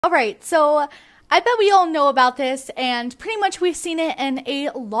Alright, so I bet we all know about this, and pretty much we've seen it in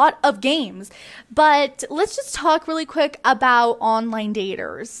a lot of games. But let's just talk really quick about online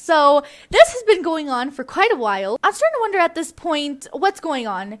daters. So this has been going on for quite a while. I'm starting to wonder at this point what's going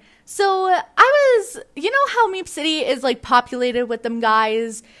on. So you know how Meep City is like populated with them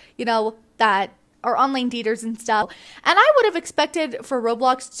guys, that are online daters and stuff. And I would have expected for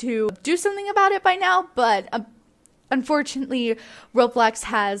Roblox to do something about it by now, but unfortunately, Roblox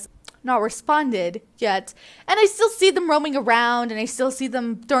has not responded yet. And I still see them roaming around, and I still see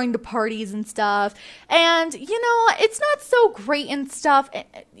them during the parties and stuff. And, it's not so great and stuff.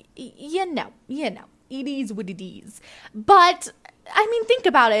 It is what it is. But, think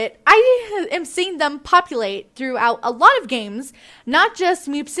about it. I am seeing them populate throughout a lot of games, not just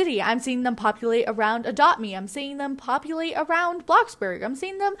Meep City. I'm seeing them populate around Adopt Me. I'm seeing them populate around Bloxburg. I'm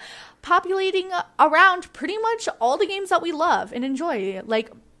seeing them populating around pretty much all the games that we love and enjoy,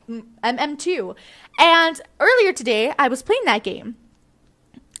 like MM2. And earlier today, I was playing that game,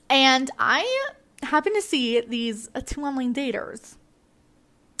 and I happened to see these two online daters.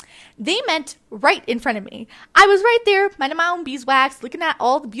 They met right in front of me. I was right there, minding my own beeswax, looking at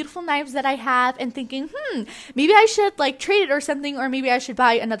all the beautiful knives that I have and thinking, maybe I should trade it or something, or maybe I should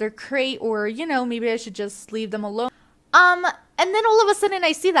buy another crate, or, maybe I should just leave them alone. And then all of a sudden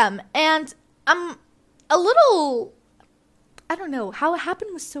I see them, and I'm a little, I don't know, how it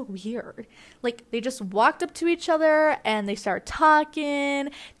happened was so weird. They just walked up to each other, and they started talking,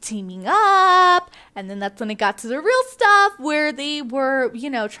 teaming up, and then that's when it got to the real stuff, where they were,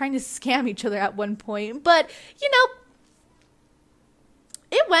 trying to scam each other at one point. But,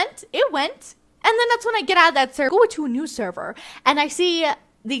 it went, and then that's when I get out of that server, go to a new server, and I see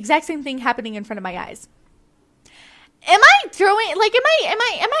the exact same thing happening in front of my eyes. Am I throwing, am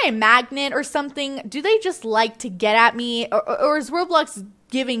I a magnet or something? Do they just like to get at me? Or is Roblox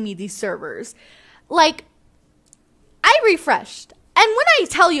giving me these servers? I refreshed. And when I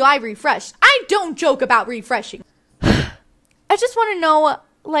tell you I refreshed, I don't joke about refreshing. I just want to know,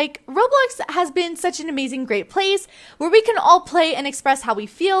 Roblox has been such an amazing, great place where we can all play and express how we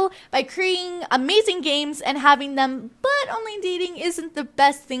feel by creating amazing games and having them, but online dating isn't the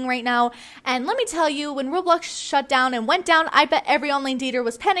best thing right now. And let me tell you, when Roblox shut down and went down, I bet every online dater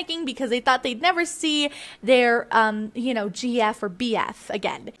was panicking because they thought they'd never see their, GF or BF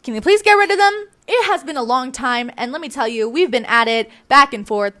again. Can you please get rid of them? It has been a long time, and let me tell you, we've been at it back and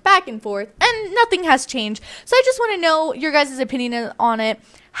forth, and nothing has changed. So I just want to know your guys' opinion on it.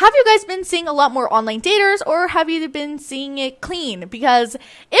 Have you guys been seeing a lot more online daters, or have you been seeing it clean? Because if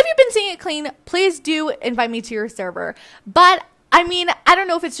you've been seeing it clean, please do invite me to your server. But I don't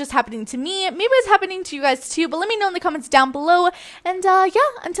know if it's just happening to me. Maybe it's happening to you guys too, but let me know in the comments down below. And yeah,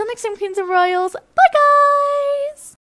 until next time, Queens and Royals, bye guys!